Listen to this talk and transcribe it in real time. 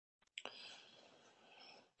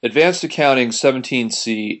Advanced Accounting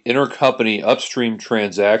 17C, Intercompany Upstream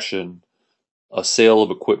Transaction, a sale of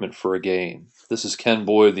equipment for a gain. This is Ken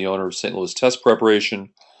Boyd, the owner of St. Louis Test Preparation.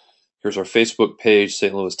 Here's our Facebook page,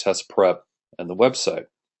 St. Louis Test Prep, and the website.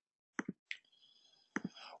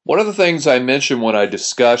 One of the things I mentioned when I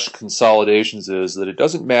discussed consolidations is that it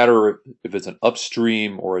doesn't matter if it's an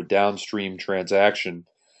upstream or a downstream transaction,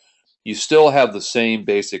 you still have the same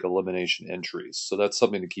basic elimination entries. So that's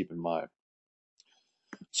something to keep in mind.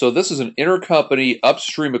 So this is an intercompany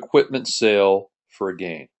upstream equipment sale for a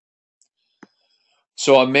gain.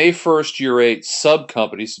 So on May 1st, year 8,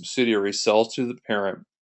 subcompany, subsidiary, sells to the parent,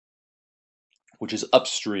 which is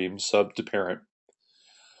upstream, sub to parent,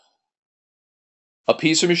 a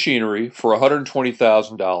piece of machinery for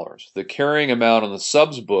 $120,000. The carrying amount on the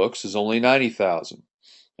sub's books is only $90,000,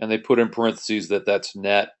 and they put in parentheses that that's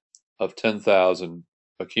net of $10,000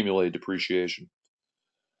 accumulated depreciation.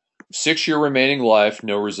 6-year remaining life,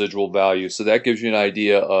 no residual value. So that gives you an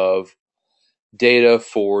idea of data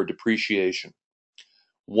for depreciation.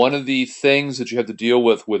 One of the things that you have to deal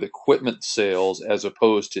with equipment sales as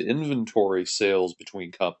opposed to inventory sales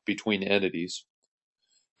between entities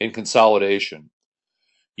in consolidation,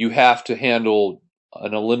 you have to handle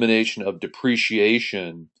an elimination of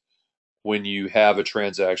depreciation when you have a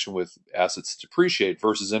transaction with assets that depreciate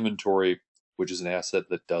versus inventory, which is an asset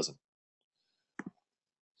that doesn't.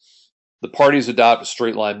 The parties adopt a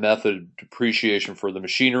straight line method of depreciation for the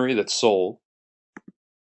machinery that's sold.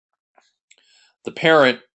 The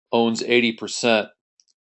parent owns 80%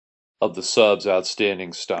 of the sub's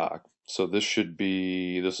outstanding stock. So this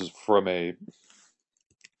is from a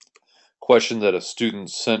question that a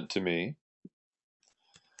student sent to me.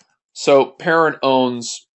 So parent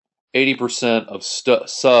owns 80% of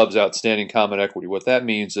sub's outstanding common equity. What that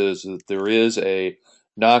means is that there is a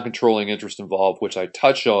non-controlling interest involved, which I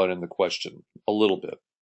touch on in the question a little bit.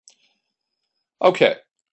 Okay,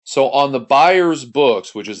 so on the buyer's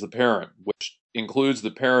books, which is the parent, which includes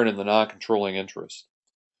the parent and the non-controlling interest,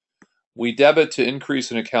 we debit to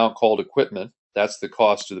increase an account called equipment. That's the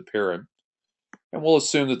cost to the parent. And we'll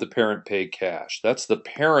assume that the parent paid cash. That's the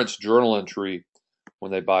parent's journal entry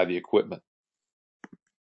when they buy the equipment.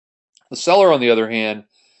 The seller, on the other hand,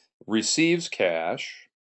 receives cash,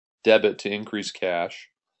 debit to increase cash,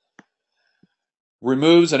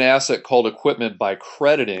 removes an asset called equipment by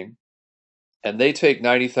crediting, and they take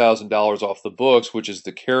 $90,000 off the books, which is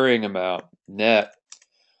the carrying amount net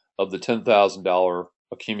of the $10,000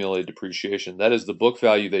 accumulated depreciation. That is the book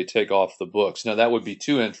value they take off the books. Now that would be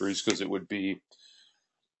two entries because it would be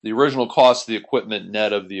the original cost of the equipment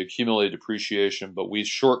net of the accumulated depreciation, but we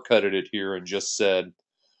shortcutted it here and just said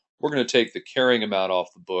we're going to take the carrying amount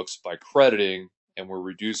off the books by crediting, and we're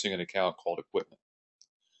reducing an account called equipment.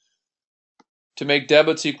 To make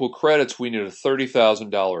debits equal credits, we need a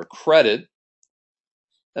 $30,000 credit,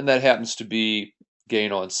 and that happens to be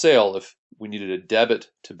gain on sale. If we needed a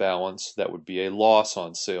debit to balance, that would be a loss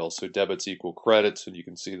on sale. So debits equal credits, and you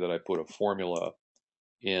can see that I put a formula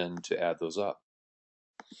in to add those up.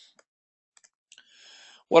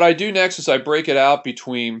 What I do next is I break it out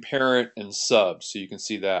between parent and sub, so you can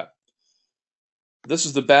see that. This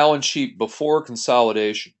is the balance sheet before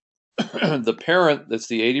consolidation. The parent, that's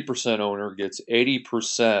the 80% owner, gets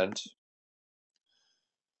 80%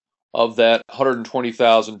 of that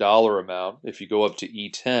 $120,000 amount. If you go up to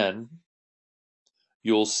E10,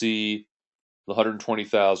 you'll see the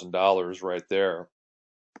 $120,000 right there.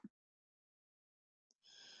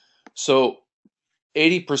 So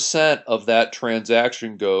 80% of that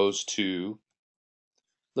transaction goes to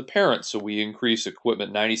the parent. So we increase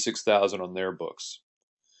equipment $96,000 on their books,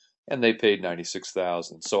 and they paid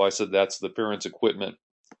 $96,000. So I said that's the parent's equipment,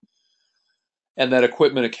 and that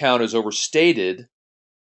equipment account is overstated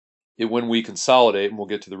when we consolidate, and we'll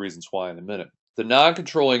get to the reasons why in a minute. The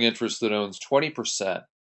non-controlling interest that owns 20%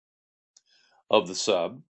 of the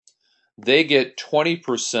sub, they get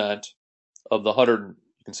 20% of the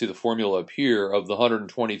you can see the formula up here, of the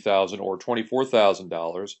 $120,000 or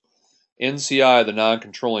 $24,000. NCI, the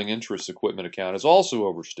non-controlling interest equipment account, is also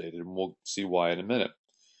overstated, and we'll see why in a minute.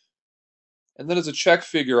 And then as a check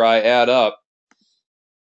figure, I add up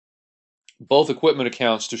both equipment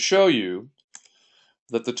accounts to show you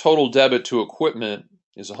that the total debit to equipment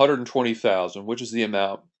is $120,000, which is the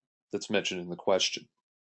amount that's mentioned in the question.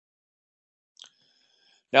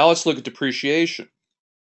 Now let's look at depreciation.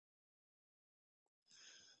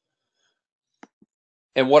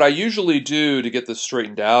 And what I usually do to get this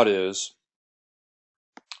straightened out is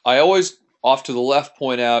I always, off to the left,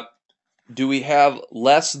 point out, do we have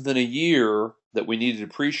less than a year that we need to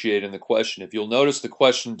depreciate in the question? If you'll notice, the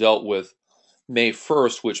question dealt with May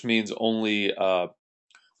 1st, which means only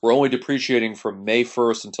We're only depreciating from May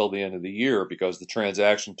 1st until the end of the year because the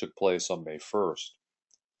transaction took place on May 1st.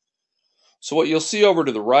 So what you'll see over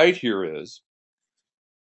to the right here is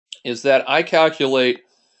that I calculate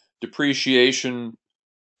depreciation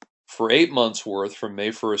for 8 months worth from May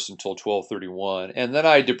 1st until 12/31, and then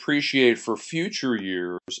I depreciate for future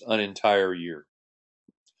years an entire year.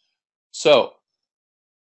 So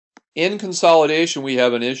in consolidation, we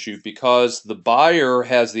have an issue because the buyer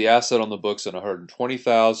has the asset on the books at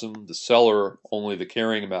 $120,000, the seller only the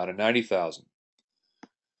carrying amount of $90,000.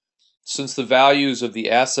 Since the values of the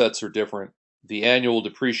assets are different, the annual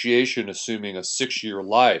depreciation, assuming a 6-year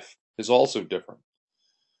life, is also different.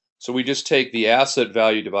 So we just take the asset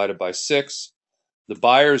value divided by 6. The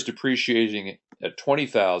buyer is depreciating at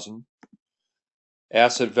 $20,000.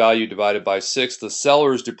 Asset value divided by 6. The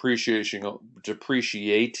seller is depreciating.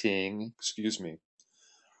 Excuse me.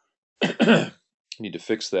 Need to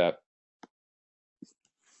fix that.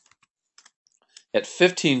 At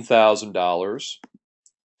 $15,000.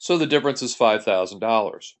 So the difference is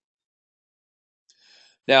 $5,000.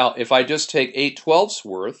 Now, if I just take 8/12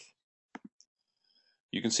 worth,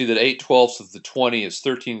 you can see that 8/12 of the 20 is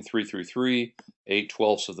 13,333.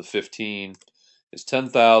 8/12 of the 15 is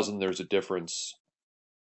 10,000. There's a difference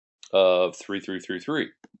of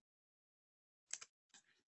 3,333.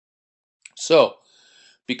 So,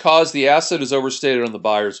 because the asset is overstated on the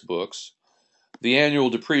buyer's books, the annual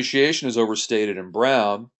depreciation is overstated in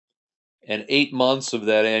brown, and 8 months of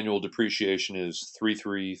that annual depreciation is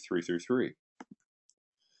 3,333.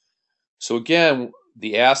 So again,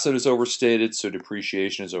 the asset is overstated, so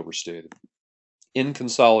depreciation is overstated. In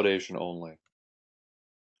consolidation only.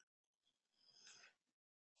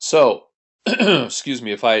 So, excuse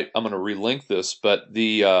me if I'm going to relink this, but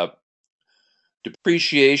the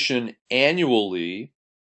depreciation annually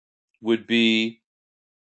would be,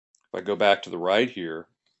 if I go back to the right here,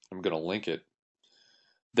 I'm going to link it.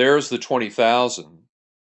 There's the 20,000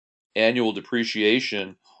 annual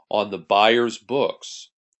depreciation on the buyer's books.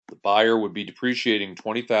 The buyer would be depreciating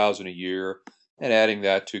 20,000 a year and adding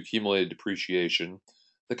that to accumulated depreciation,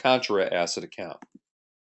 the contra asset account.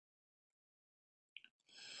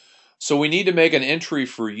 So we need to make an entry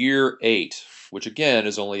for year 8, which again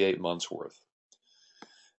is only 8 months worth.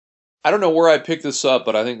 I don't know where I picked this up,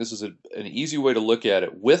 but I think this is an easy way to look at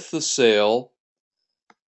it with the sale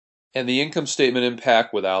and the income statement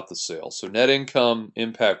impact without the sale. So net income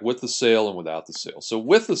impact with the sale and without the sale. So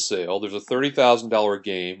with the sale, there's a $30,000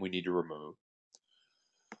 gain we need to remove.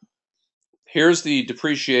 Here's the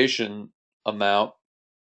depreciation amount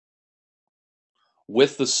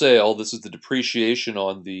with the sale. This is the depreciation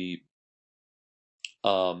on the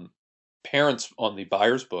parents on the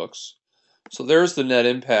buyer's books. So there's the net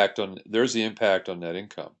impact on net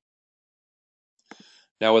income.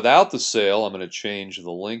 Now without the sale, I'm going to change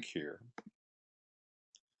the link here.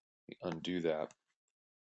 Undo that.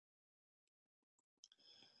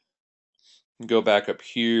 Go back up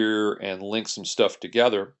here and link some stuff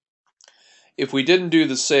together. If we didn't do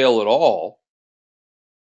the sale at all,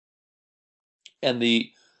 and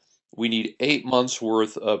we need 8 months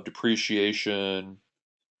worth of depreciation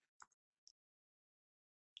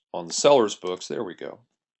on the seller's books, there we go.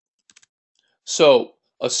 So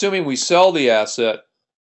assuming we sell the asset,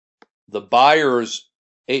 the buyer's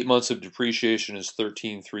 8 months of depreciation is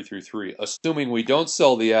 13,333. Assuming we don't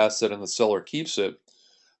sell the asset and the seller keeps it,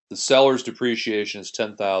 the seller's depreciation is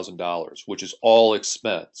 $10,000, which is all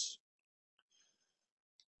expense.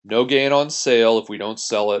 No gain on sale. If we don't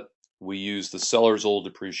sell it, we use the seller's old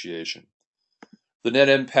depreciation. The net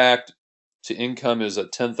impact to income is a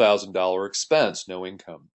 $10,000 expense, no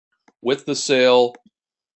income. With the sale,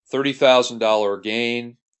 $30,000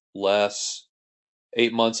 gain less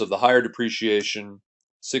 8 months of the higher depreciation,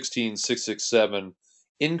 16,667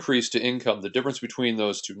 increase to income. The difference between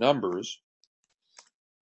those two numbers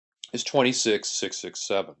is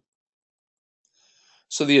 26,667.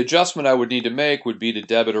 So the adjustment I would need to make would be to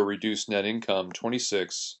debit or reduce net income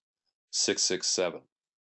 26,667.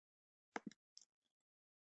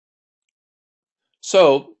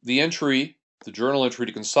 So the journal entry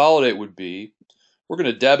to consolidate would be, we're going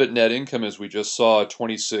to debit net income as we just saw,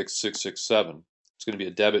 26,667. It's going to be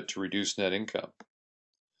a debit to reduce net income.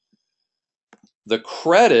 The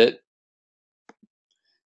credit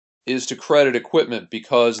is to credit equipment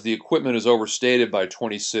because the equipment is overstated by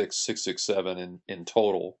 26,667 in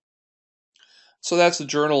total. So that's the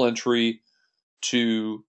journal entry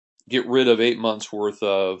to get rid of 8 months worth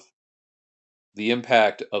of the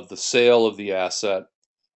impact of the sale of the asset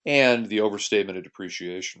and the overstatement of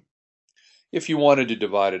depreciation. If you wanted to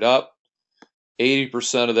divide it up,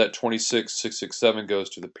 80% of that 26,667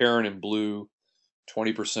 goes to the parent in blue,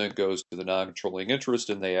 20% goes to the non-controlling interest,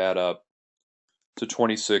 and they add up to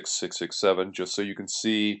 26,667, just so you can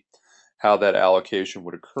see how that allocation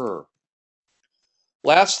would occur.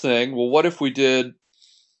 Last thing, well, what if we did,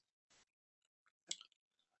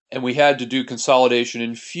 and we had to do consolidation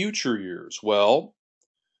in future years? Well,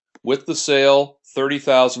 with the sale,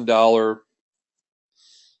 $30,000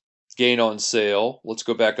 gain on sale. Let's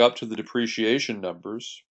go back up to the depreciation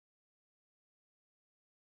numbers.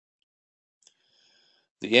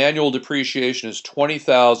 The annual depreciation is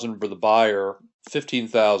 $20,000 for the buyer,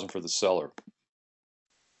 $15,000 for the seller.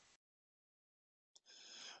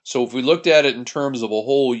 So if we looked at it in terms of a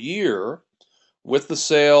whole year, with the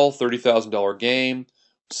sale, $30,000 gain,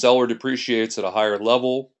 seller depreciates at a higher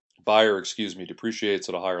level, buyer, depreciates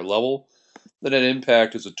at a higher level, the net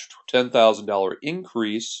impact is a $10,000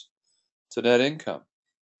 increase to net income.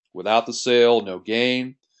 Without the sale, no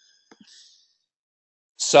gain.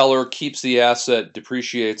 Seller keeps the asset,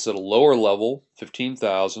 depreciates at a lower level,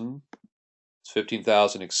 $15,000. It's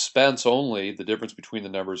 $15,000 expense only. The difference between the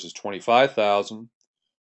numbers is $25,000.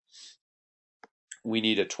 We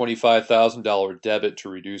need a $25,000 debit to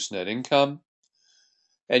reduce net income.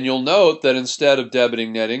 And you'll note that instead of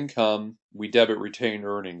debiting net income, we debit retained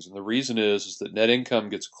earnings. And the reason is that net income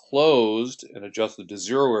gets closed and adjusted to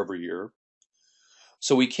zero every year.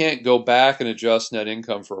 So we can't go back and adjust net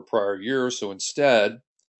income for a prior year. So instead,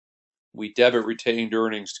 we debit retained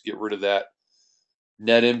earnings to get rid of that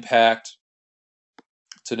net impact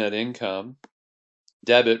to net income.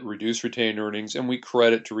 Debit, reduce retained earnings, and we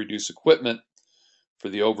credit to reduce equipment. For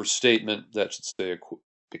the overstatement, that should say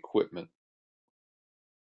equipment.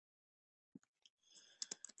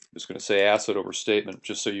 I'm just going to say asset overstatement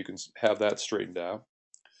just so you can have that straightened out.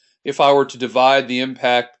 If I were to divide the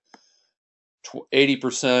impact,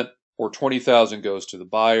 80% or 20,000 goes to the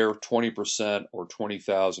buyer, 20% or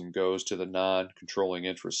 20,000 goes to the non-controlling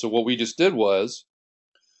interest. So what we just did was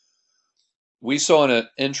we saw an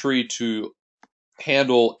entry to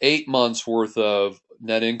handle 8 months worth of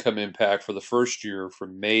net income impact for the first year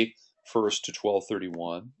from May 1st to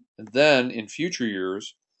 12/31. And then in future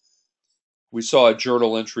years, we saw a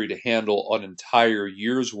journal entry to handle an entire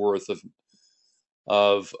year's worth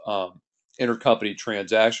of intercompany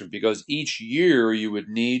transaction, because each year you would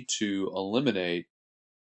need to eliminate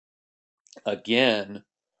again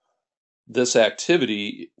this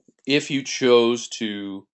activity if you chose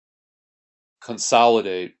to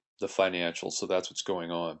consolidate the financials. So that's what's going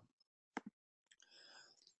on.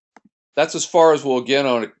 That's as far as we'll get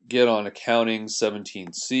on Accounting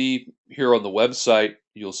 17C. Here on the website,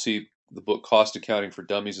 you'll see the book Cost Accounting for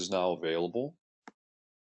Dummies is now available.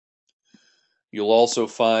 You'll also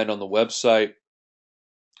find on the website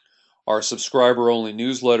our subscriber-only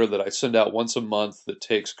newsletter that I send out once a month that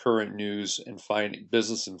takes current news and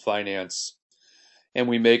business and finance, and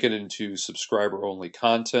we make it into subscriber-only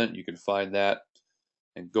content. You can find that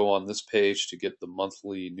and go on this page to get the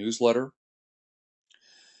monthly newsletter.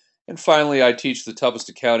 And finally, I teach the toughest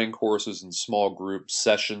accounting courses in small group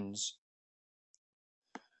sessions.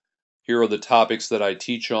 Here are the topics that I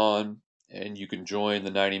teach on, and you can join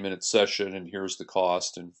the 90-minute session, and here's the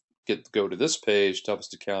cost, and go to this page,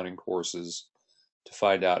 Toughest Accounting Courses, to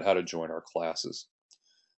find out how to join our classes.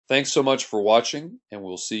 Thanks so much for watching, and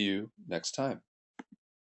we'll see you next time.